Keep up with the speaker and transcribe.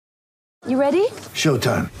You ready?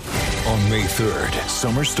 Showtime. On May 3rd,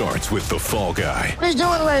 summer starts with The Fall Guy. Let's do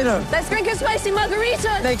it later. Let's drink a spicy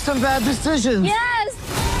margarita. Make some bad decisions. Yes!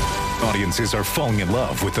 Audiences are falling in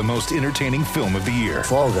love with the most entertaining film of the year.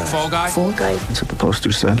 Fall Guy. Fall Guy? Fall Guy. That's what the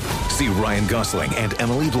poster said. See Ryan Gosling and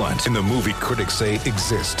Emily Blunt in the movie critics say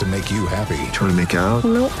exists to make you happy. Trying to make it out?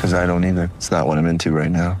 Nope. Because I don't either. It's not what I'm into right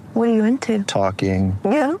now. What are you into? Talking.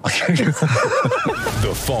 Yeah.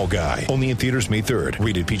 The Fall Guy. Only in theaters May 3rd.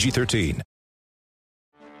 Rated PG-13.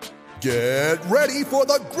 Get ready for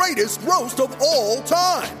the greatest roast of all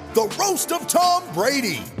time. The Roast of Tom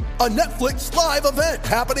Brady. A Netflix live event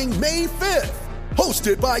happening May 5th.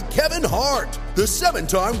 Hosted by Kevin Hart. The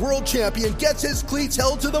 7-time world champion gets his cleats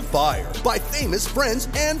held to the fire by famous friends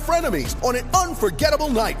and frenemies on an unforgettable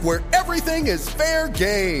night where everything is fair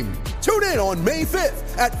game. Tune in on May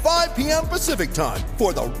 5th at 5 p.m. Pacific time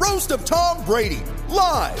for the Roast of Tom Brady.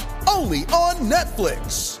 Live only on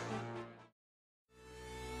Netflix.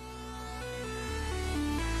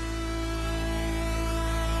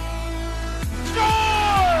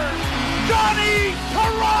 Johnny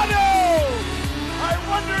Toronto! I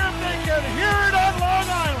wonder if they can hear it on Long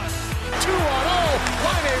Island. 2-0,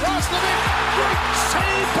 Riley Roslovic, great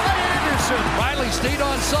save by Anderson. Riley stayed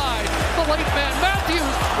on side. The late man Matthews,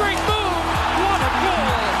 great move. What a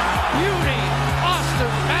goal! Beauty,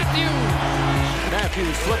 Austin Matthews.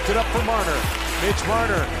 Matthews flipped it up for Marner. Mitch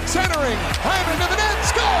Marner centering, Hyman to the net,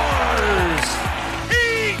 scores!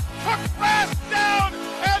 He took fast down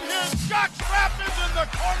and his shot trapped into the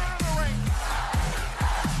corner of the ring.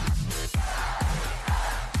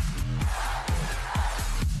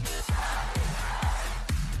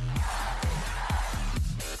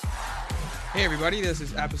 Hey everybody, this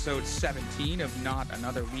is episode 17 of Not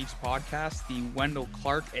Another Leafs podcast, the Wendell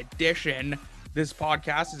Clark edition. This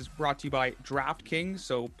podcast is brought to you by DraftKings,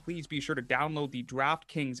 so please be sure to download the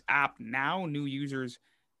DraftKings app now. New users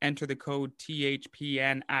enter the code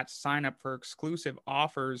THPN at sign up for exclusive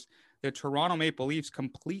offers. The Toronto Maple Leafs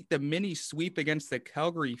complete the mini sweep against the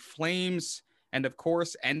Calgary Flames, and of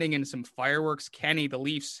course, ending in some fireworks. Kenny, the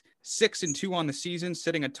Leafs 6-2 on the season,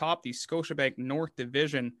 sitting atop the Scotiabank North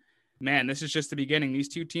Division. Man, this is just the beginning. These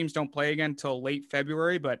two teams don't play again until late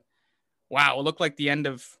February, but wow, it looked like the end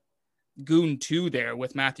of Goon 2 there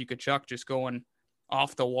with Matthew Tkachuk just going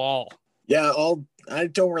off the wall. Yeah, I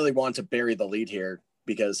don't really want to bury the lead here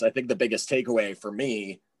because I think the biggest takeaway for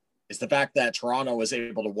me is the fact that Toronto was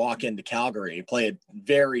able to walk into Calgary, play a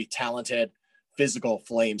very talented physical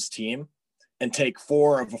Flames team, and take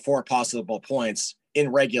 4 of the 4 possible points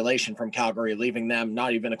in regulation from Calgary, leaving them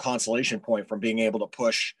not even a consolation point from being able to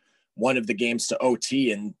push one of the games to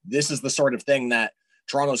OT. And this is the sort of thing that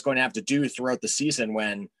Toronto is going to have to do throughout the season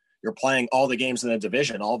when you're playing all the games in the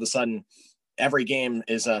division. All of a sudden, every game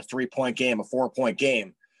is a 3-point game, a 4-point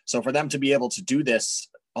game. So for them to be able to do this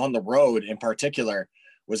on the road in particular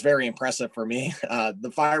was very impressive for me.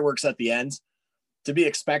 The fireworks at the end, to be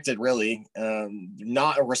expected, really.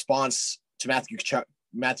 Not a response to Matthew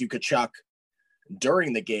Tkachuk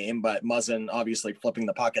during the game, but Muzzin obviously flipping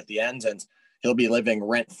the puck at the end, and he'll be living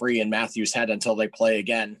rent-free in Matthews' head until they play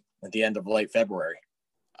again at the end of late February.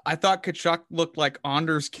 I thought Tkachuk looked like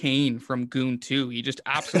Anders Kane from Goon 2. He just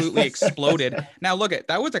absolutely exploded. Now, look,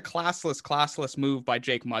 that was a classless move by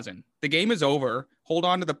Jake Muzzin. The game is over. Hold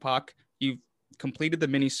on to the puck. You've completed the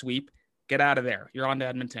mini sweep. Get out of there. You're on to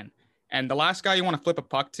Edmonton. And the last guy you want to flip a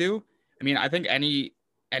puck to, I mean, I think any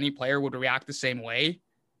player would react the same way.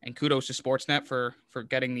 And kudos to Sportsnet for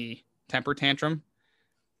getting the temper tantrum.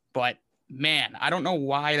 But man, I don't know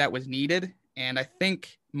why that was needed. And I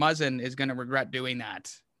think Muzzin is going to regret doing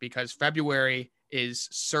that because February is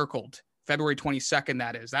circled. February 22nd,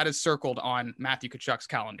 that is circled on Matthew Tkachuk's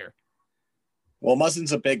calendar. Well,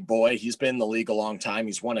 Muzzin's a big boy. He's been in the league a long time.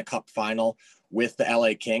 He's won a cup final with the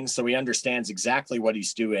LA Kings. So he understands exactly what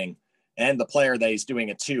he's doing and the player that he's doing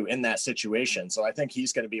it to in that situation. So I think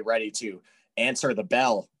he's going to be ready to answer the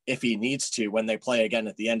bell if he needs to when they play again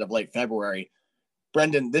at the end of late February.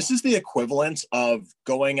 Brendan, this is the equivalent of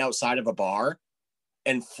going outside of a bar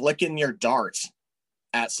and flicking your dart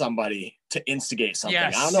at somebody to instigate something.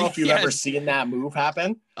 Yes, I don't know if you've ever seen that move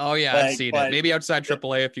happen. Oh, yeah, I've seen it. Maybe outside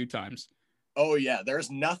AAA a few times. Oh, yeah.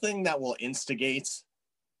 There's nothing that will instigate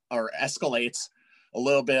or escalate a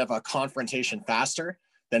little bit of a confrontation faster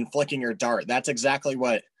than flicking your dart. That's exactly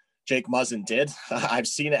what Jake Muzzin did. I've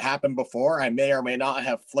seen it happen before. I may or may not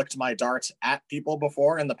have flicked my darts at people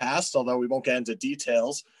before in the past, although we won't get into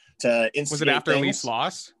details to instigate. Was it after things. a Leafs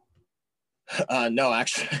loss? No,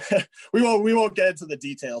 actually, we won't get into the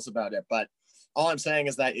details about it. But all I'm saying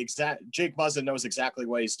is that Jake Muzzin knows exactly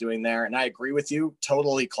what he's doing there, and I agree with you.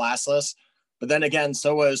 Totally classless. But then again,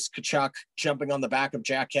 so was Tkachuk jumping on the back of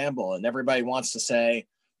Jack Campbell. And everybody wants to say,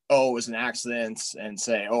 oh, it was an accident, and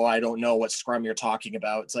say, oh, I don't know what scrum you're talking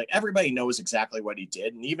about. It's like everybody knows exactly what he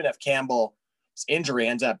did. And even if Campbell's injury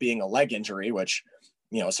ends up being a leg injury, which,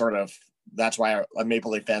 sort of, that's why our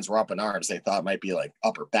Maple Leaf fans were up in arms. They thought it might be like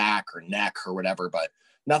upper back or neck or whatever, but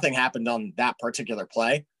nothing happened on that particular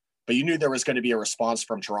play. But you knew there was going to be a response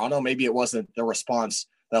from Toronto. Maybe it wasn't the response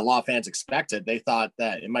that a lot of fans expected. They thought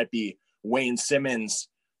that it might be Wayne Simmons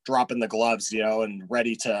dropping the gloves, and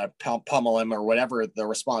ready to pummel him or whatever the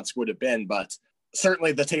response would have been. But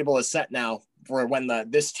certainly the table is set now for when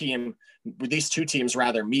these two teams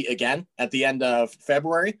meet again at the end of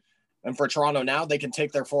February. And for Toronto now, they can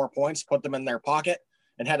take their 4 points, put them in their pocket,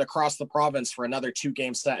 and head across the province for another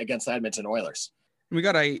 2-game set against the Edmonton Oilers. We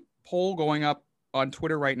got a poll going up on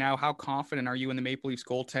Twitter right now. How confident are you in the Maple Leafs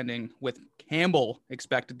goaltending, with Campbell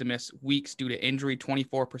expected to miss weeks due to injury?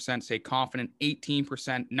 24% say confident,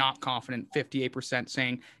 18% not confident, 58%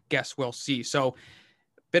 saying guess we'll see. So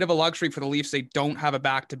bit of a luxury for the Leafs. They don't have a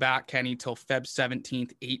back-to-back, Kenny, till Feb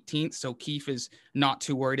 17th, 18th. So Keefe is not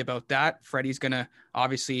too worried about that. Freddie's going to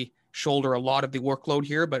obviously shoulder a lot of the workload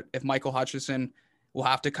here, but if Michael Hutchinson will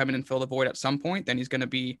have to come in and fill the void at some point, then he's going to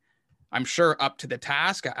be, I'm sure, up to the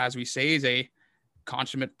task. As we say, he's a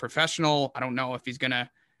consummate professional. I don't know if he's going to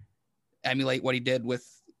emulate what he did with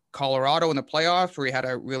Colorado in the playoffs, where he had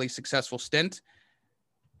a really successful stint.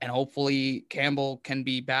 And hopefully Campbell can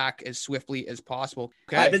be back as swiftly as possible.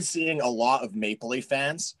 Okay. I've been seeing a lot of Maple Leaf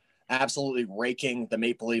fans absolutely raking the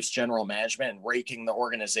Maple Leafs general management and raking the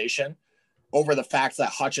organization over the fact that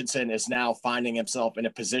Hutchinson is now finding himself in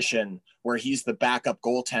a position where he's the backup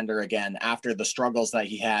goaltender again after the struggles that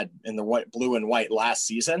he had in the blue and white last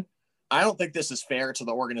season. I don't think this is fair to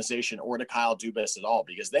the organization or to Kyle Dubas at all,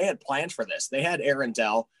 because they had planned for this. They had Aaron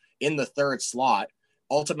Dell in the third slot.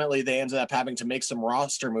 Ultimately, they ended up having to make some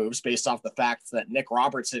roster moves based off the fact that Nick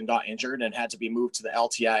Robertson got injured and had to be moved to the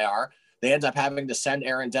LTIR. They end up having to send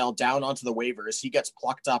Aaron Dell down onto the waivers. He gets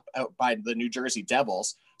plucked up out by the New Jersey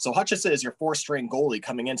Devils. So Hutchinson is your 4th-string goalie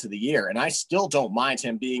coming into the year. And I still don't mind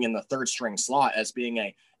him being in the 3rd-string slot as being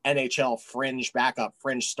a NHL fringe backup,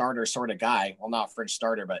 fringe starter sort of guy. Well, not fringe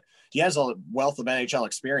starter, but he has a wealth of NHL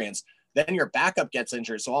experience. Then your backup gets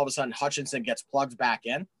injured. So all of a sudden Hutchinson gets plugged back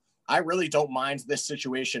in. I really don't mind this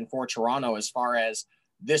situation for Toronto as far as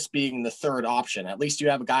this being the third option. At least you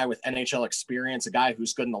have a guy with NHL experience, a guy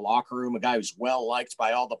who's good in the locker room, a guy who's well liked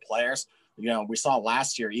by all the players. We saw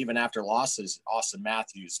last year, even after losses, Austin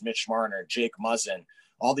Matthews, Mitch Marner, Jake Muzzin,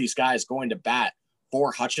 all these guys going to bat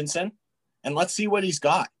for Hutchinson. And let's see what he's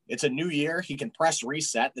got. It's a new year. He can press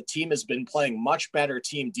reset. The team has been playing much better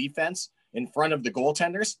team defense in front of the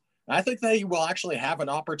goaltenders. And I think that he will actually have an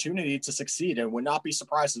opportunity to succeed, and would not be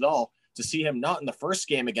surprised at all to see him not in the first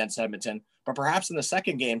game against Edmonton, but perhaps in the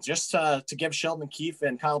second game, just to give Sheldon Keefe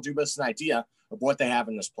and Kyle Dubas an idea of what they have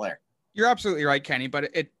in this player. You're absolutely right, Kenny, but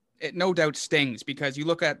it no doubt stings, because you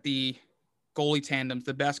look at the goalie tandems,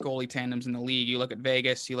 the best goalie tandems in the league. You look at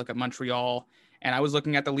Vegas, you look at Montreal, and I was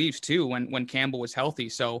looking at the Leafs too when Campbell was healthy.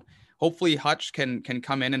 So hopefully Hutch can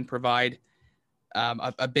come in and provide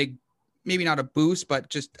a big, maybe not a boost, but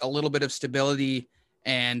just a little bit of stability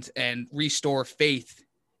and restore faith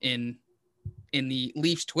in the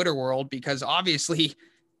Leafs Twitter world, because obviously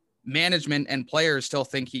management and players still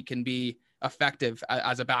think he can be effective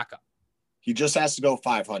as a backup. He just has to go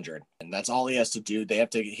 500, and that's all he has to do.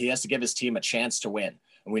 He has to give his team a chance to win.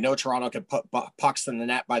 And we know Toronto can put pucks in the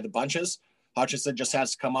net by the bunches. Hutchinson just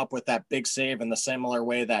has to come up with that big save in the similar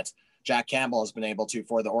way that Jack Campbell has been able to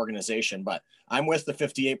for the organization. But I'm with the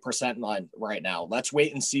 58% line right now. Let's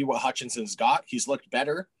wait and see what Hutchinson's got. He's looked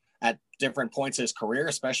better at different points in his career,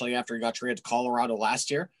 especially after he got traded to Colorado last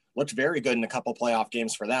year. Looked very good in a couple playoff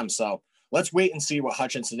games for them. So let's wait and see what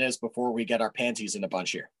Hutchinson is before we get our panties in a bunch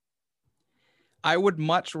here. I would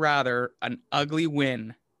much rather an ugly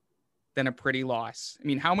win than a pretty loss. I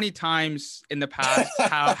mean, how many times in the past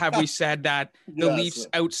have we said that the Leafs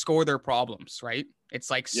outscore their problems, right? It's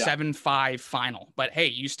like 7-5 final, but hey,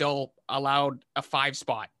 you still allowed a 5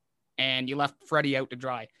 spot and you left Freddie out to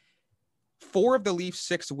dry. 4 of the Leafs'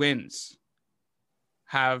 6 wins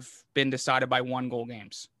have been decided by 1-goal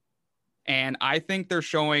games. And I think they're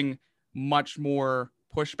showing much more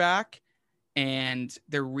pushback, and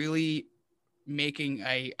they're really making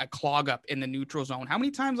a clog up in the neutral zone. How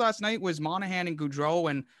many times last night was Monahan and Gaudreau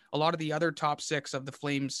and a lot of the other top 6 of the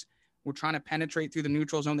Flames were trying to penetrate through the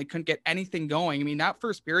neutral zone? They couldn't get anything going. I mean, that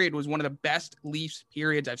first period was one of the best Leafs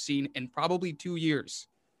periods I've seen in probably 2 years.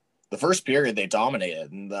 The first period they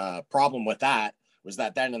dominated, and the problem with that was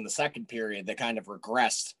that then in the second period they kind of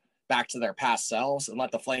regressed back to their past selves and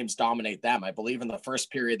let the Flames dominate them. I believe in the first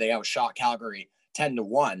period, they outshot Calgary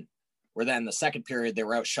 10-1, where then the second period, they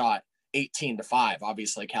were outshot 18-5.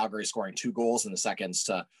 Obviously, Calgary scoring 2 goals in the seconds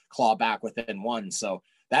to claw back within 1. So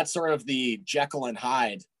that's sort of the Jekyll and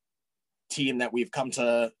Hyde team that we've come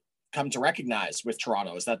to recognize with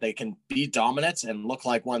Toronto, is that they can be dominant and look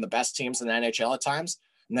like one of the best teams in the NHL at times.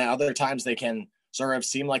 And then other times they can sort of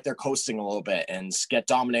seem like they're coasting a little bit and get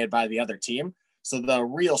dominated by the other team. So the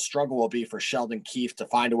real struggle will be for Sheldon Keefe to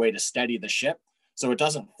find a way to steady the ship so it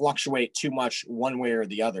doesn't fluctuate too much one way or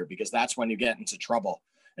the other, because that's when you get into trouble.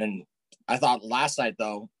 And I thought last night,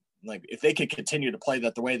 though, like if they could continue to play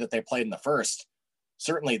that the way that they played in the first,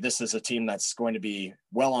 certainly this is a team that's going to be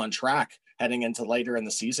well on track heading into later in the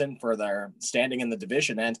season for their standing in the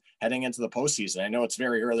division and heading into the postseason. I know it's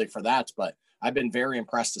very early for that, but I've been very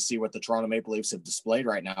impressed to see what the Toronto Maple Leafs have displayed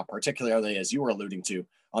right now, particularly as you were alluding to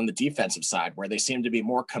on the defensive side, where they seem to be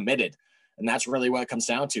more committed. And that's really what it comes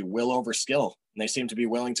down to, will over skill. And they seem to be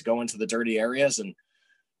willing to go into the dirty areas and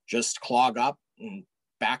just clog up and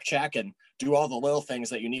back check and do all the little things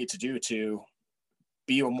that you need to do to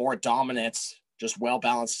be a more dominant, just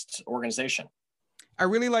well-balanced organization. I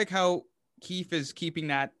really like how Keefe is keeping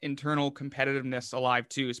that internal competitiveness alive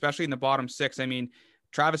too, especially in the bottom 6. I mean,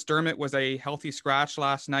 Travis Dermott was a healthy scratch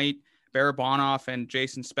last night. Barabanov and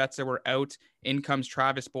Jason Spezza were out. In comes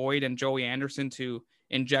Travis Boyd and Joey Anderson to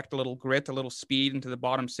inject a little grit, a little speed into the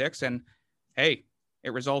bottom 6. And hey,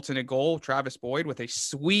 it results in a goal. Travis Boyd with a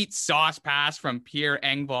sweet sauce pass from Pierre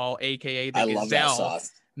Engvall, aka the Gazelle. Love that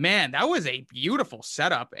sauce. Man, that was a beautiful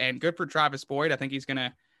setup, and good for Travis Boyd. I think he's going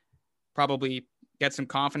to probably get some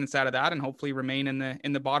confidence out of that and hopefully remain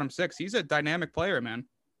in the bottom 6. He's a dynamic player, man.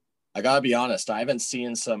 I gotta be honest, I haven't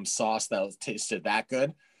seen some sauce that tasted that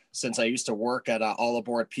good since I used to work at All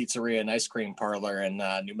Aboard Pizzeria and Ice Cream Parlor in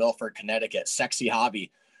New Milford, Connecticut. Sexy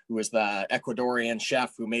Hobby, who was the Ecuadorian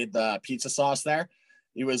chef who made the pizza sauce there,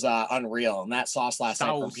 he was unreal. And that sauce last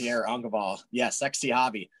night from Pierre Engvall, yeah, Sexy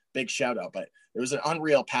Hobby, big shout out. But it was an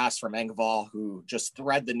unreal pass from Engvall, who just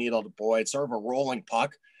thread the needle to Boyd, sort of a rolling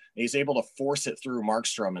puck. And he's able to force it through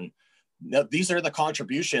Markstrom. And these are the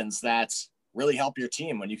contributions that really help your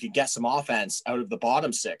team when you can get some offense out of the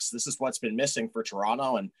bottom 6. This is what's been missing for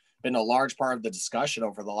Toronto and been a large part of the discussion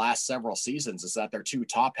over the last several seasons, is that they're too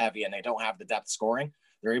top heavy and they don't have the depth scoring.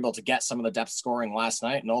 They're able to get some of the depth scoring last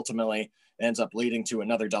night and ultimately ends up leading to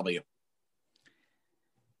another W.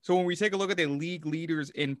 So when we take a look at the league leaders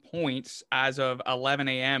in points as of 11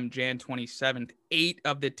 a.m., Jan 27th, 8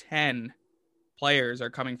 of the 10 players are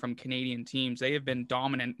coming from Canadian teams. They have been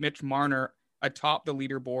dominant. Mitch Marner atop the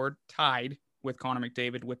leaderboard, tied with Connor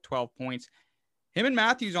McDavid with 12 points. Him and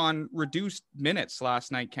Matthews on reduced minutes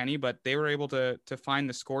last night, Kenny, but they were able to find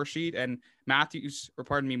the score sheet. And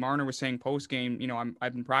Marner was saying post-game,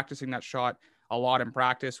 I've been practicing that shot a lot in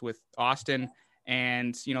practice with Austin.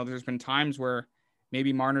 And, there's been times where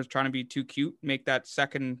maybe Marner's trying to be too cute, make that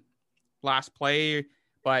second last play,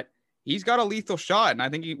 but he's got a lethal shot. And I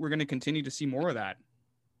think we're going to continue to see more of that.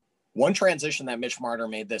 One transition that Mitch Marner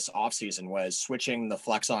made this offseason was switching the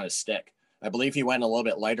flex on his stick. I believe he went a little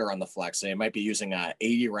bit lighter on the flex. He might be using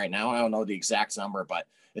 80 right now. I don't know the exact number, but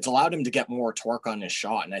it's allowed him to get more torque on his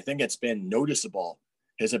shot. And I think it's been noticeable,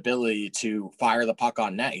 his ability to fire the puck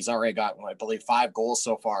on net. He's already got, I believe, 5 goals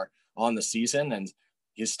so far on the season, and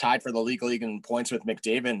he's tied for the league in points with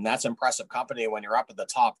McDavid. And that's impressive company when you're up at the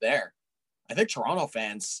top there. I think Toronto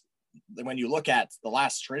fans, when you look at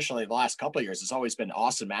traditionally the last couple of years, it's always been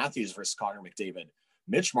Austin Matthews versus Connor McDavid.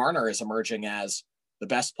 Mitch Marner is emerging as the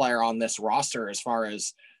best player on this roster as far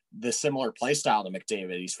as the similar play style to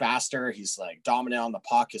McDavid. He's faster. He's like dominant on the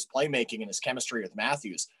puck, his playmaking and his chemistry with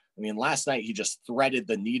Matthews. I mean, last night he just threaded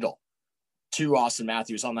the needle to Austin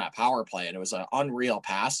Matthews on that power play. And it was an unreal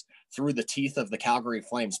pass through the teeth of the Calgary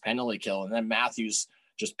Flames penalty kill. And then Matthews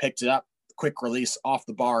just picked it up, quick release off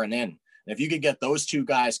the bar and in. And if you could get those two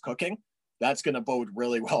guys cooking, that's going to bode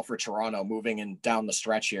really well for Toronto moving in down the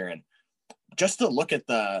stretch here. And just to look at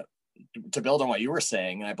to build on what you were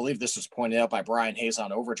saying, and I believe this was pointed out by Brian Hayes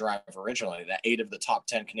on Overdrive originally, that 8 of the top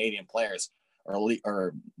 10 Canadian players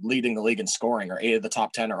are leading the league in scoring, or 8 of the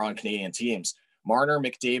top 10 are on Canadian teams. Marner,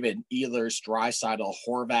 McDavid, Ehlers, Draisaitl,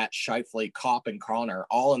 Horvat, Scheifele, Kopp, and Connor,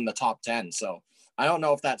 all in the top 10. So I don't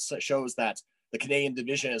know if that shows that the Canadian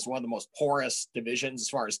division is one of the most porous divisions as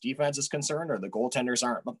far as defense is concerned, or the goaltenders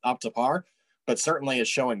aren't up to par, but certainly it's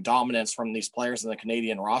showing dominance from these players in the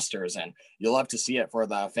Canadian rosters, and you'll love to see it for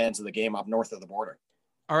the fans of the game up north of the border.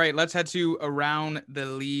 All right, let's head to Around the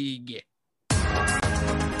League.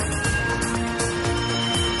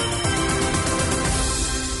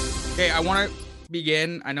 Okay, I want to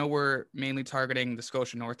begin, I know we're mainly targeting the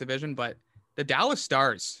Scotia North Division, but the Dallas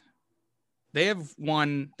Stars, they've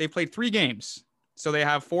played 3 games. So they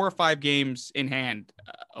have 4 or 5 games in hand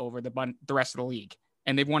over the rest of the league,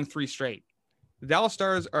 and they've won 3 straight. The Dallas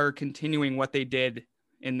Stars are continuing what they did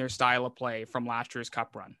in their style of play from last year's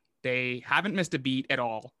cup run. They haven't missed a beat at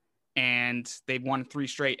all, and they've won 3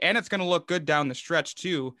 straight. And it's going to look good down the stretch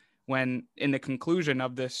too, when in the conclusion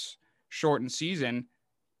of this shortened season,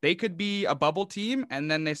 they could be a bubble team.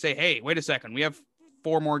 And then they say, hey, wait a second, we have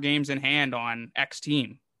 4 more games in hand on X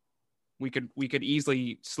team. We could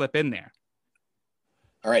easily slip in there.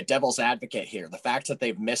 All right, devil's advocate here. The fact that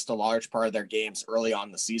they've missed a large part of their games early on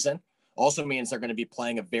in the season also means they're going to be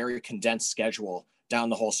playing a very condensed schedule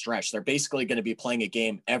down the whole stretch. They're basically going to be playing a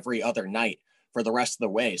game every other night for the rest of the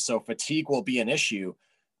way. So fatigue will be an issue.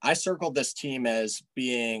 I circled this team as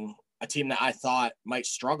being a team that I thought might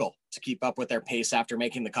struggle to keep up with their pace after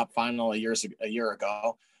making the cup final a year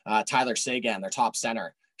ago. Tyler Seguin, their top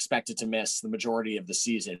center, expected to miss the majority of the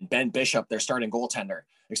season. Ben Bishop, their starting goaltender,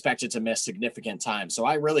 expected to miss significant time. So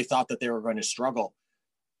I really thought that they were going to struggle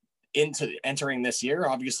into entering this year.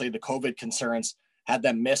 Obviously, the COVID concerns had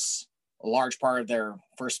them miss a large part of their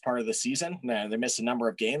first part of the season. They missed a number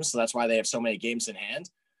of games, so that's why they have so many games in hand.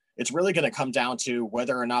 It's really going to come down to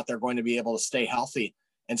whether or not they're going to be able to stay healthy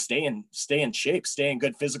and stay in shape, stay in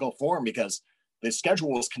good physical form, because the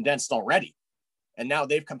schedule was condensed already. And now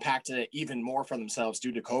they've compacted it even more for themselves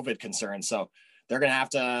due to COVID concerns. So they're going to have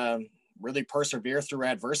to really persevere through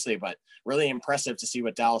adversity, but really impressive to see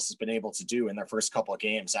what Dallas has been able to do in their first couple of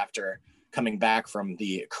games after coming back from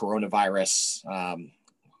the coronavirus,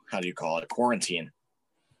 quarantine.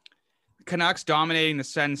 Canucks dominating the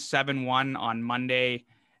Sens 7-1 on Monday.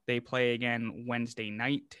 They play again Wednesday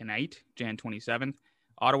night tonight, Jan 27th.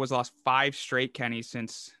 Ottawa's lost 5 straight, Kenny,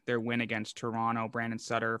 since their win against Toronto. Brandon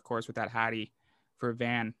Sutter, of course, with that Hattie for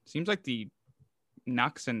Van. Seems like the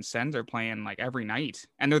Nucks and Sens are playing like every night,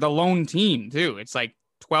 and they're the lone team too. It's like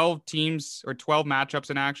 12 teams or 12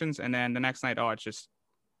 matchups in actions, and then the next night, it's just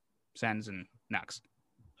Sens and Nucks.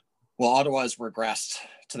 Well, Ottawa's regressed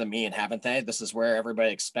to the mean, haven't they? This is where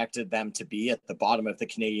everybody expected them to be, at the bottom of the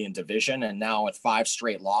Canadian division, and now with 5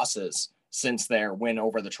 straight losses since their win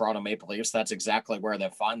over the Toronto Maple Leafs, that's exactly where they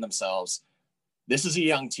find themselves. This is a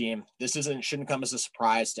young team. This shouldn't come as a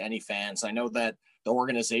surprise to any fans. I know that the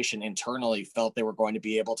organization internally felt they were going to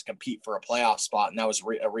be able to compete for a playoff spot, and that was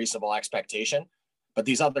a reasonable expectation. But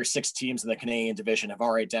these other 6 teams in the Canadian division have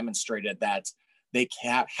already demonstrated that they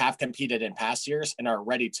have competed in past years and are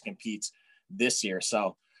ready to compete this year.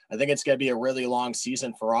 So I think it's going to be a really long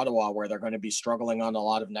season for Ottawa, where they're going to be struggling on a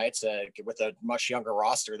lot of nights with a much younger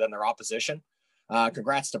roster than their opposition.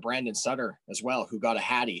 Congrats to Brandon Sutter as well, who got a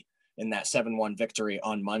Hattie in that 7-1 victory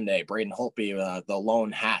on Monday. Braden Holtby, the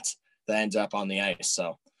lone hat that ends up on the ice.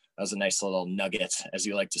 So that was a nice little nugget, as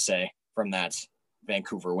you like to say, from that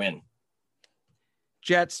Vancouver win.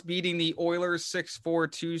 Jets beating the Oilers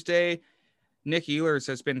 6-4 Tuesday. Nick Ehlers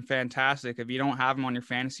has been fantastic. If you don't have him on your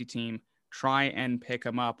fantasy team, try and pick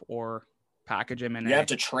him up or package him in. You have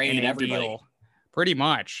to trade everybody. Deal. Pretty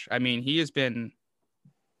much. I mean, he has been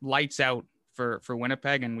lights out for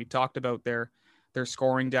Winnipeg, and we talked about their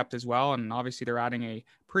scoring depth as well. And obviously they're adding a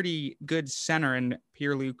pretty good center in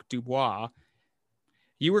Pierre-Luc Dubois.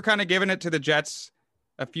 You were kind of giving it to the Jets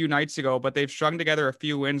a few nights ago, but they've strung together a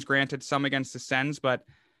few wins, granted some against the Sens, but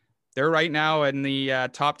they're right now in the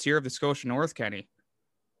top tier of the Scotia North, Kenny.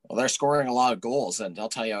 Well, they're scoring a lot of goals. And I'll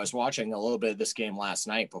tell you, I was watching a little bit of this game last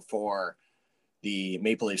night before the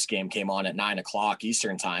Maple Leafs game came on at 9:00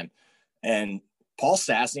 Eastern time. And Paul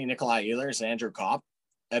Stastny, Nikolai Ehlers, and Andrew Kopp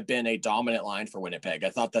have been a dominant line for Winnipeg. I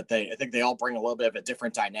think they all bring a little bit of a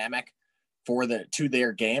different dynamic to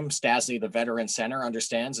their game. Stastny, the veteran center,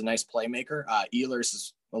 understands, a nice playmaker. Ehlers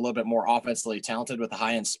is a little bit more offensively talented with a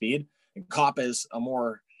high-end speed. And Kopp is a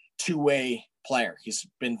more two-way player. He's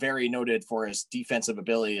been very noted for his defensive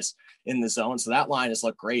abilities in the zone. So that line has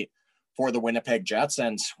looked great for the Winnipeg Jets.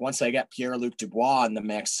 And once they get Pierre-Luc Dubois in the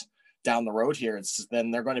mix down the road here,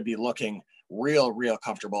 then they're going to be looking real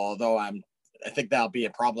comfortable. Although I think that'll be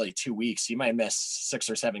in probably 2 weeks. He might miss 6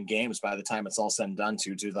 or 7 games by the time it's all said and done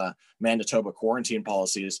due to the Manitoba quarantine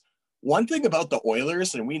policies. One thing about the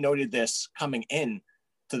Oilers, and we noted this coming in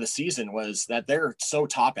to the season, was that they're so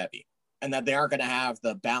top heavy and that they aren't going to have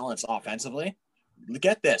the balance offensively.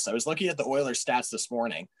 Get this. I was looking at the Oilers stats this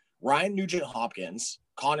morning. Ryan Nugent-Hopkins,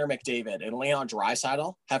 Connor McDavid, and Leon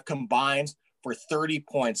Draisaitl have combined for 30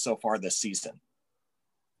 points so far this season.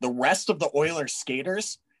 The rest of the Oilers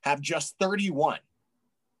skaters have just 31.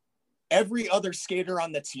 Every other skater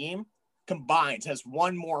on the team combined has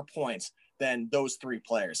 1 more points than those 3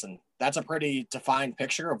 players. And that's a pretty defined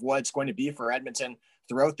picture of what it's going to be for Edmonton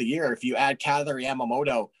throughout the year. If you add Kailer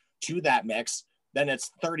Yamamoto to that mix, then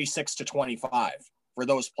it's 36-25 for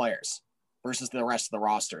those players versus the rest of the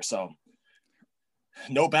roster. So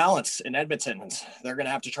no balance in Edmonton. They're going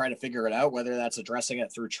to have to try to figure it out, whether that's addressing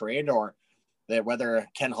it through trade or whether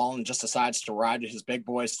Ken Holland just decides to ride his big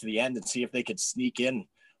boys to the end and see if they could sneak in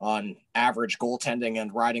on average goaltending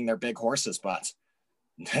and riding their big horses. But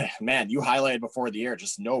man, you highlighted before the year,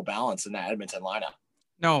 just no balance in that Edmonton lineup.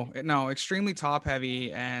 No, extremely top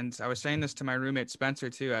heavy. And I was saying this to my roommate Spencer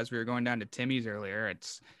too, as we were going down to Timmy's earlier.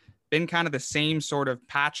 It's been kind of the same sort of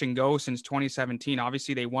patch and go since 2017.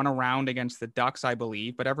 Obviously they won a round against the Ducks, I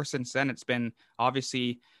believe, but ever since then it's been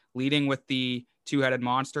obviously leading with the two-headed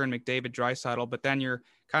monster and McDavid Draisaitl, but then you're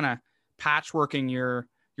kind of patchworking your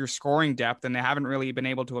scoring depth, and they haven't really been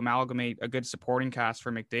able to amalgamate a good supporting cast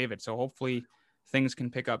for McDavid. So hopefully things can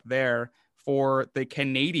pick up there. For the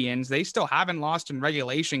Canadians, they still haven't lost in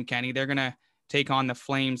regulation, Kenny. They're going to take on the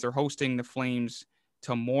Flames. They're hosting the Flames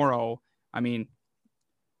tomorrow. I mean,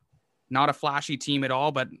 not a flashy team at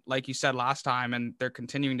all, but like you said last time, and they're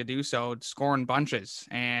continuing to do so, scoring bunches.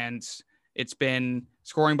 And it's been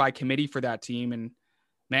scoring by committee for that team. And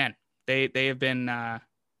man, they have been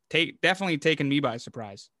definitely taken me by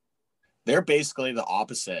surprise. They're basically the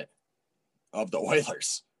opposite of the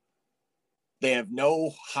Oilers. They have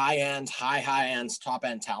no high-end,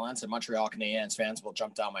 top-end talents, and Montreal Canadiens fans will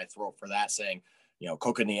jump down my throat for that, saying,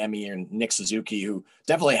 Kotkaniemi and Nick Suzuki, who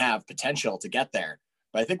definitely have potential to get there.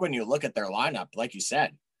 But I think when you look at their lineup, like you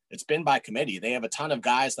said, it's been by committee. They have a ton of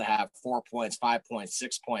guys that have 4 points, 5 points,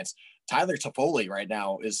 6 points. Tyler Toffoli right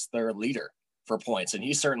now is their leader for points, and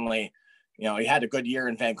he certainly, he had a good year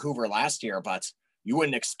in Vancouver last year, but you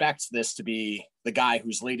wouldn't expect this to be the guy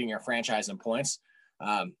who's leading your franchise in points.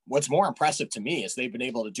 What's more impressive to me is they've been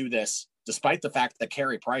able to do this despite the fact that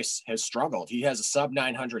Carey Price has struggled. He has a sub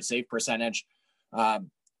 900 save percentage, 2-0-2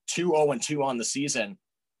 on the season,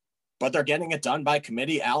 but they're getting it done by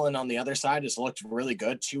committee. Allen on the other side has looked really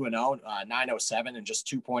good, 2-0, 907 and just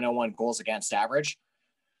 2.01 goals against average.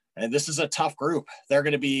 And this is a tough group. They're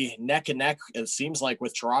going to be neck and neck, it seems like,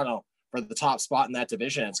 with Toronto for the top spot in that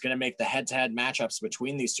division. It's going to make the head-to-head matchups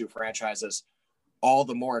between these two franchises all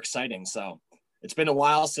the more exciting. So it's been a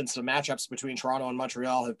while since the matchups between Toronto and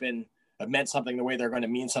Montreal have meant something the way they're going to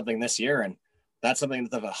mean something this year. And that's something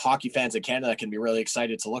that the hockey fans in Canada can be really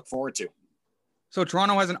excited to look forward to. So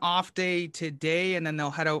Toronto has an off day today, and then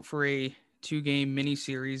they'll head out for a 2-game mini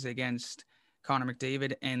series against Connor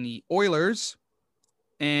McDavid and the Oilers.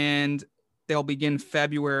 And they'll begin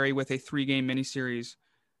February with a 3-game mini series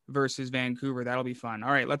versus Vancouver. That'll be fun.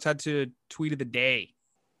 All right, let's head to tweet of the day.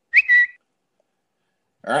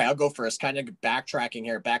 All right, I'll go first. Kind of backtracking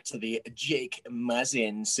here back to the Jake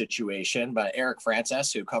Muzzin situation, but Eric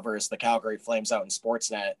Francis, who covers the Calgary Flames out in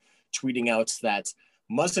Sportsnet, tweeting out that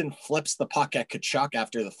Muzzin flips the puck at Tkachuk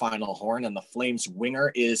after the final horn, and the Flames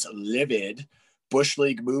winger is livid. Bush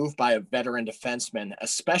League move by a veteran defenseman,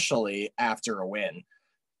 especially after a win.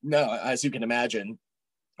 Now, as you can imagine,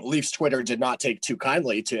 Leafs Twitter did not take too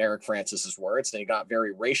kindly to Eric Francis's words. They got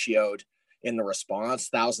very ratioed in the response,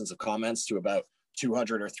 thousands of comments to about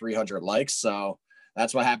 200 or 300 likes. So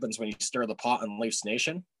that's what happens when you stir the pot in Leafs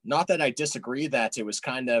Nation. Not that I disagree that it was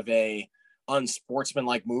kind of a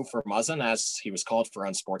unsportsmanlike move for Muzzin, as he was called for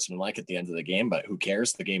unsportsmanlike at the end of the game, but who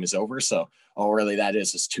cares? The game is over. So all really that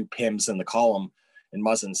is 2 pims in the column in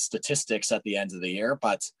Muzzin's statistics at the end of the year.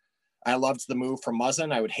 But I loved the move from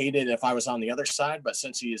Muzzin. I would hate it if I was on the other side, but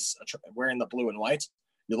since he's wearing the blue and white,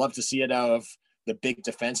 you love to see it out of the big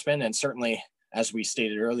defenseman. And certainly, as we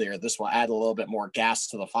stated earlier, this will add a little bit more gas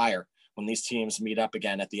to the fire when these teams meet up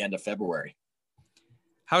again at the end of February.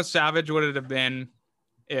 How savage would it have been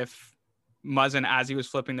if Muzzin, as he was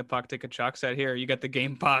flipping the puck to Tkachuk, said, "Here, you got the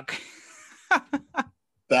game puck"?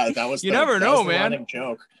 That was never know, man. Running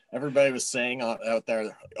joke. Everybody was saying out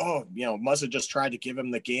there, "Oh, Muzzin just tried to give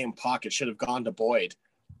him the game puck. It should have gone to Boyd."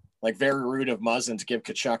 Like, very rude of Muzzin to give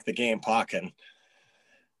Tkachuk the game puck. And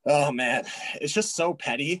oh man, it's just so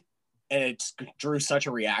petty, and it drew such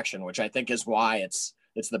a reaction, which I think is why it's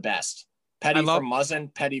the best. Petty from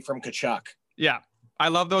Muzzin, petty from Tkachuk. Yeah, I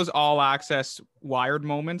love those all access wired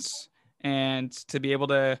moments, and to be able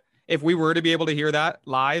to, if we were to be able to hear that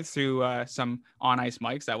live through some on ice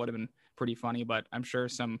mics, that would have been pretty funny. But I'm sure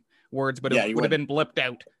some words, but it would have been blipped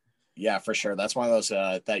out. Yeah, for sure. That's one of those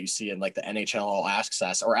that you see in like the NHL All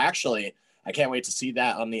Access, or actually, I can't wait to see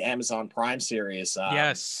that on the Amazon Prime series.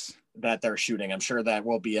 Yes, that they're shooting. I'm sure that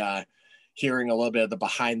we'll be hearing a little bit of the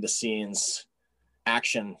behind the scenes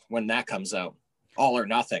action when that comes out. All or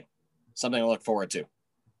nothing. Something to look forward to.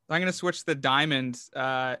 I'm going to switch to the Diamonds.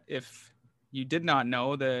 If you did not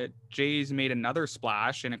know, the Jays made another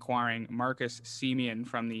splash in acquiring Marcus Semien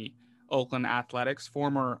from the Oakland Athletics,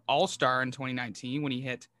 former All-Star in 2019 when he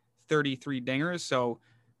hit 33 dingers. So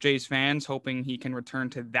Jays fans hoping he can return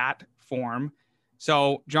to that form.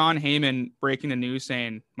 So John Heyman breaking the news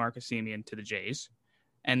saying Marcus Semien to the Jays.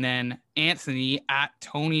 And then Anthony at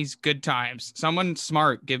Tony's Good Times. Someone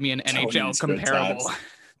smart, give me an NHL comparable.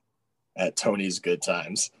 At Tony's Good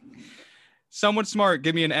Times. Someone smart,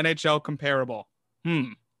 give me an NHL comparable.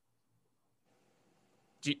 Do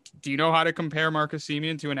you know how to compare Marcus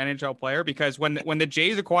Semien to an NHL player? Because when the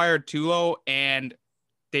Jays acquired Tulo and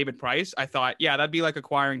David Price, I thought, yeah, that'd be like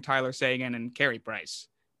acquiring Tyler Seguin and Carey Price.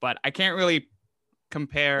 But I can't really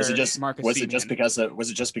compare Marcus Semien. Was it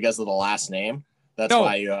just because of the last name? That's no.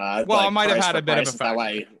 why you. I might have had a bit of a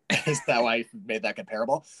fact. Is that why you made that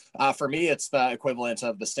comparable? For me, it's the equivalent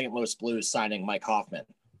of the St. Louis Blues signing Mike Hoffman.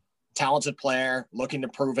 Talented player, looking to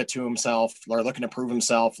prove himself,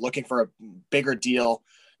 looking for a bigger deal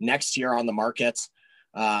next year on the market.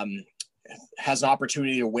 Has an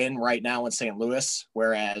opportunity to win right now in St. Louis,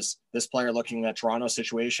 whereas this player looking at Toronto's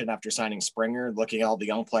situation after signing Springer, looking at all the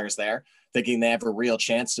young players there, thinking they have a real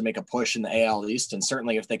chance to make a push in the AL East. And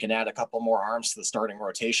certainly if they can add a couple more arms to the starting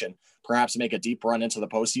rotation, perhaps make a deep run into the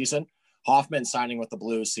postseason. Hoffman signing with the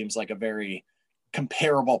Blues seems like a very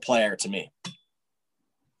comparable player to me.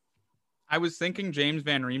 I was thinking James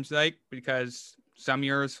Van Riemsdyk because some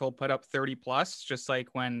years he'll put up 30 plus, just like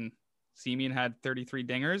when Semien had 33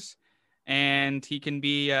 dingers. And he can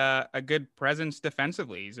be a good presence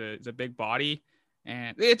defensively. He's a big body,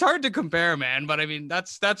 and it's hard to compare, man. But I mean,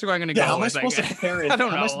 that's who I'm going to go. How am I with, supposed to compare? How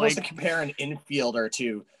am I supposed to compare an infielder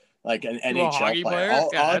to like an NHL player?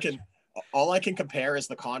 All I can compare is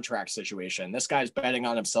the contract situation. This guy's betting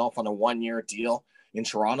on himself on a 1-year deal in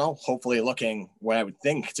Toronto, hopefully looking what I would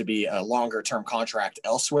think to be a longer term contract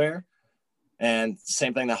elsewhere. And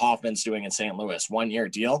same thing that Hoffman's doing in St. Louis, 1-year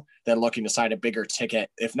deal, then looking to sign a bigger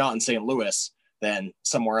ticket, if not in St. Louis, then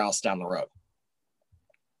somewhere else down the road.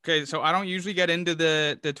 Okay, so I don't usually get into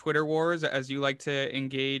the Twitter wars as you like to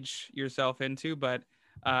engage yourself into, but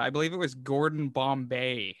I believe it was Gordon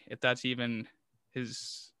Bombay, if that's even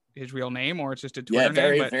his real name or it's just a Twitter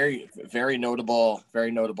name. Very notable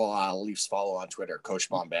Leafs follow on Twitter, Coach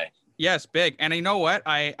Bombay. Yes, big. And you know what?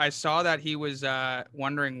 I saw that he was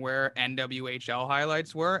wondering where NWHL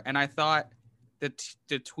highlights were. And I thought that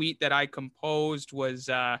the tweet that I composed was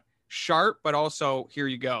sharp, but also here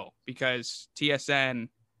you go. Because TSN,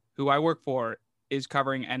 who I work for, is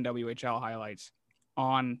covering NWHL highlights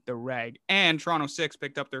on the reg. And Toronto 6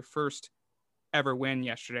 picked up their first ever win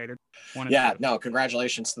yesterday.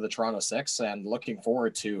 Congratulations to the Toronto 6 and looking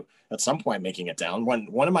forward to at some point making it down.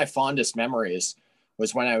 One of my fondest memories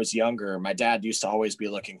was when I was younger. My dad used to always be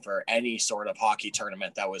looking for any sort of hockey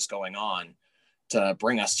tournament that was going on to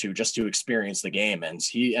bring us to just to experience the game. And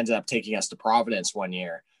he ended up taking us to Providence one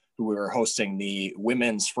year, who we were hosting the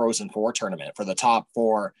women's Frozen Four tournament for the top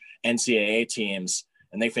 4 NCAA teams.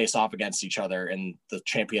 And they faced off against each other in the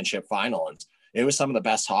championship final. And it was some of the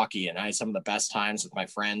best hockey. And I had some of the best times with my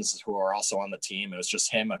friends who are also on the team. It was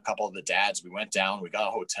just him, a couple of the dads. We went down, we got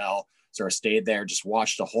a hotel, sort of stayed there, just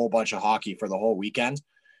watched a whole bunch of hockey for the whole weekend.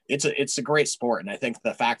 It's a great sport. And I think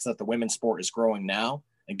the fact that the women's sport is growing now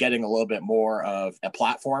and getting a little bit more of a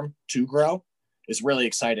platform to grow is really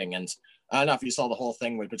exciting. And I don't know if you saw the whole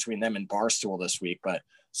thing between them and Barstool this week, but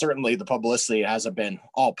certainly the publicity hasn't been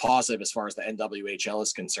all positive as far as the NWHL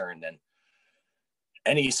is concerned. And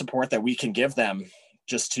any support that we can give them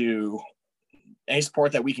is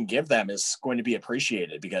going to be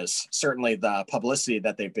appreciated, because certainly the publicity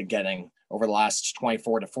that they've been getting over the last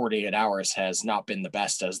 24 to 48 hours has not been the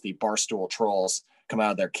best, as the Barstool trolls come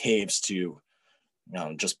out of their caves to,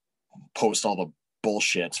 just post all the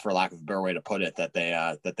bullshit, for lack of a better way to put it, that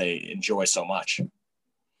they enjoy so much.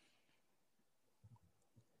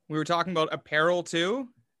 We were talking about apparel too.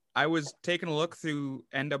 I was taking a look through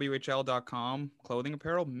NWHL.com clothing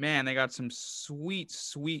apparel. Man, they got some sweet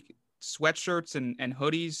sweatshirts and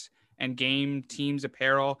hoodies and game teams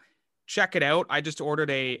apparel. Check it out. I just ordered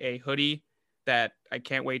a hoodie that I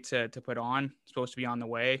can't wait to put on. It's supposed to be on the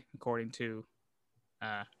way, according to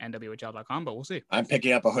NWHL.com, but we'll see. I'm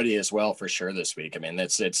picking up a hoodie as well for sure this week. I mean,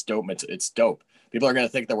 it's dope. It's dope. People are going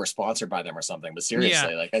to think that we're sponsored by them or something, but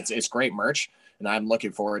seriously, it's great merch. And I'm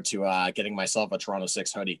looking forward to getting myself a Toronto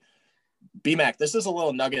 6 hoodie. BMAC, this is a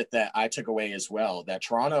little nugget that I took away as well, that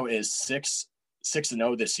Toronto is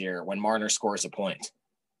 6-0 this year when Marner scores a point.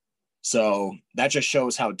 So that just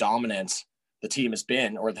shows how dominant the team has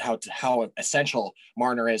been, or how essential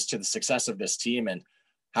Marner is to the success of this team. And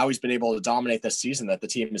how he's been able to dominate this season, that the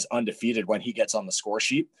team is undefeated when he gets on the score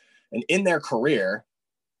sheet. And in their career,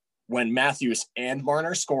 when Matthews and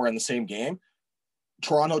Marner score in the same game,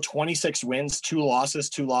 Toronto 26 wins, 2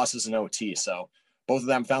 losses in OT. So both of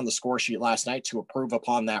them found the score sheet last night to improve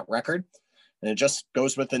upon that record. And it just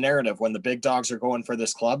goes with the narrative. When the big dogs are going for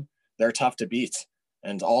this club, they're tough to beat.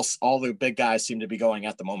 And all the big guys seem to be going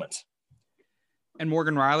at the moment. And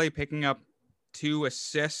Morgan Rielly picking up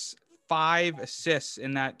 5 assists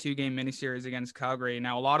in that 2-game miniseries against Calgary.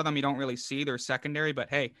 Now, a lot of them you don't really see. They're secondary, but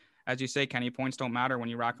hey, as you say, Kenny, points don't matter when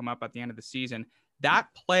you rack them up at the end of the season. That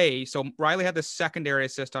play, so Rielly had the secondary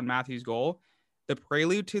assist on Matthews' goal. The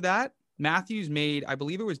prelude to that, Matthews made, I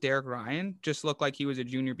believe it was Derek Ryan, just look like he was a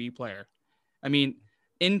junior B player. I mean,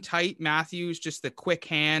 in tight, Matthews, just the quick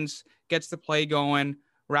hands, gets the play going,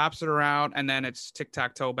 wraps it around, and then it's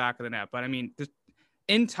tic-tac-toe back of the net. But I mean,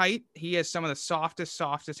 in tight, he has some of the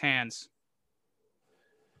softest hands.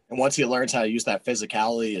 And once he learns how to use that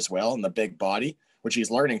physicality as well and the big body, which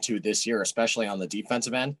he's learning to this year, especially on the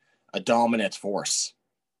defensive end, a dominant force.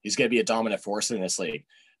 He's going to be a dominant force in this league.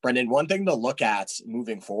 Brendan, one thing to look at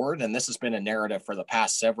moving forward, and this has been a narrative for the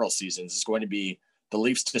past several seasons, is going to be the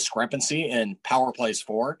Leafs' discrepancy in power plays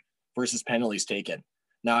for versus penalties taken.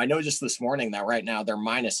 Now, I noticed this morning that right now they're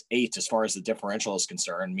 -8 as far as the differential is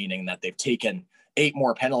concerned, meaning that they've taken 8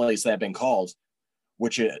 more penalties that have been called,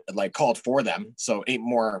 which is called for them. So 8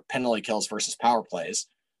 more penalty kills versus power plays.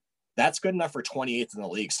 That's good enough for 28th in the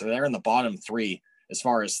league. So they're in the bottom 3 as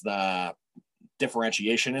far as the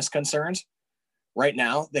differentiation is concerned. Right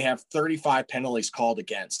now, they have 35 penalties called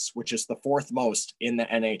against, which is the 4th most in the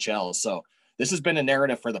NHL. So this has been a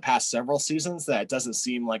narrative for the past several seasons that it doesn't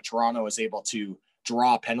seem like Toronto is able to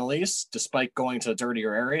draw penalties despite going to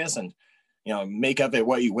dirtier areas. And, make of it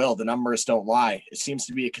what you will. The numbers don't lie. It seems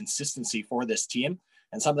to be a consistency for this team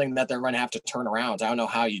and something that they're going to have to turn around. I don't know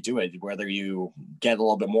how you do it, whether you get a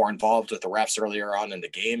little bit more involved with the refs earlier on in the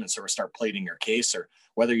game and sort of start pleading your case, or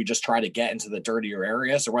whether you just try to get into the dirtier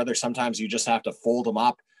areas, or whether sometimes you just have to fold them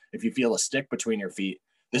up if you feel a stick between your feet.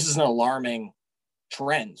 This is an alarming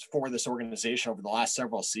trend for this organization over the last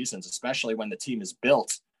several seasons, especially when the team is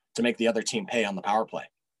built to make the other team pay on the power play.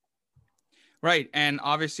 Right. And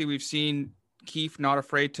obviously we've seen Keefe not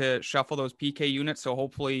afraid to shuffle those PK units. So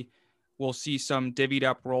hopefully we'll see some divvied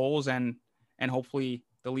up roles and hopefully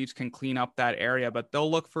the Leafs can clean up that area, but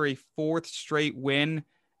they'll look for a 4th straight win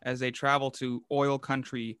as they travel to Oil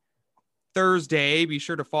Country Thursday. Be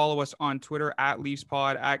sure to follow us on Twitter at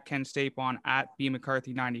LeafsPod, at Ken Stapon, at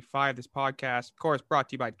BMcCarthy95. This podcast, of course, brought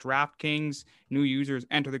to you by DraftKings. New users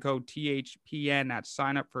enter the code THPN at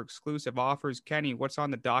sign up for exclusive offers. Kenny, what's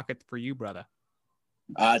on the docket for you, brother?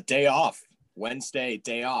 Day off. Wednesday,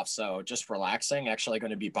 day off. So just relaxing. Actually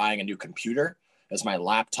going to be buying a new computer as my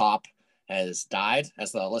laptop has died.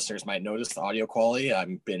 As the listeners might notice, the audio quality,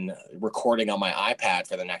 I've been recording on my iPad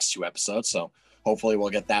for the next 2 episodes. So hopefully we'll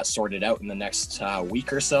get that sorted out in the next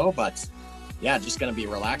week or so. But yeah, just going to be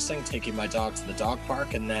relaxing, taking my dog to the dog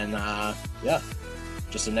park. And then,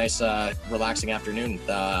 just a nice relaxing afternoon.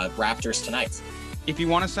 The Raptors tonight. If you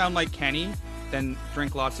want to sound like Kenny, then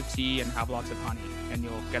drink lots of tea and have lots of honey, and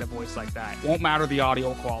you'll get a voice like that. Won't matter the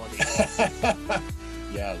audio quality.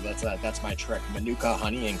 Yeah, that's my trick. Manuka,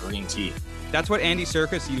 honey, and green tea. That's what Andy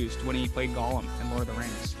Serkis used when he played Gollum in Lord of the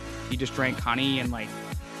Rings. He just drank honey and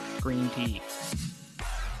green tea.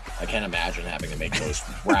 I can't imagine having to make those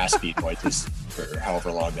raspy noises for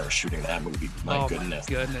however long they were shooting that movie. My goodness.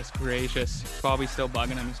 My goodness gracious. Probably still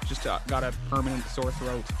bugging him. He's just got a permanent sore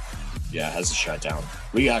throat. Yeah, it has to shut down.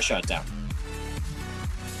 We got to shut down.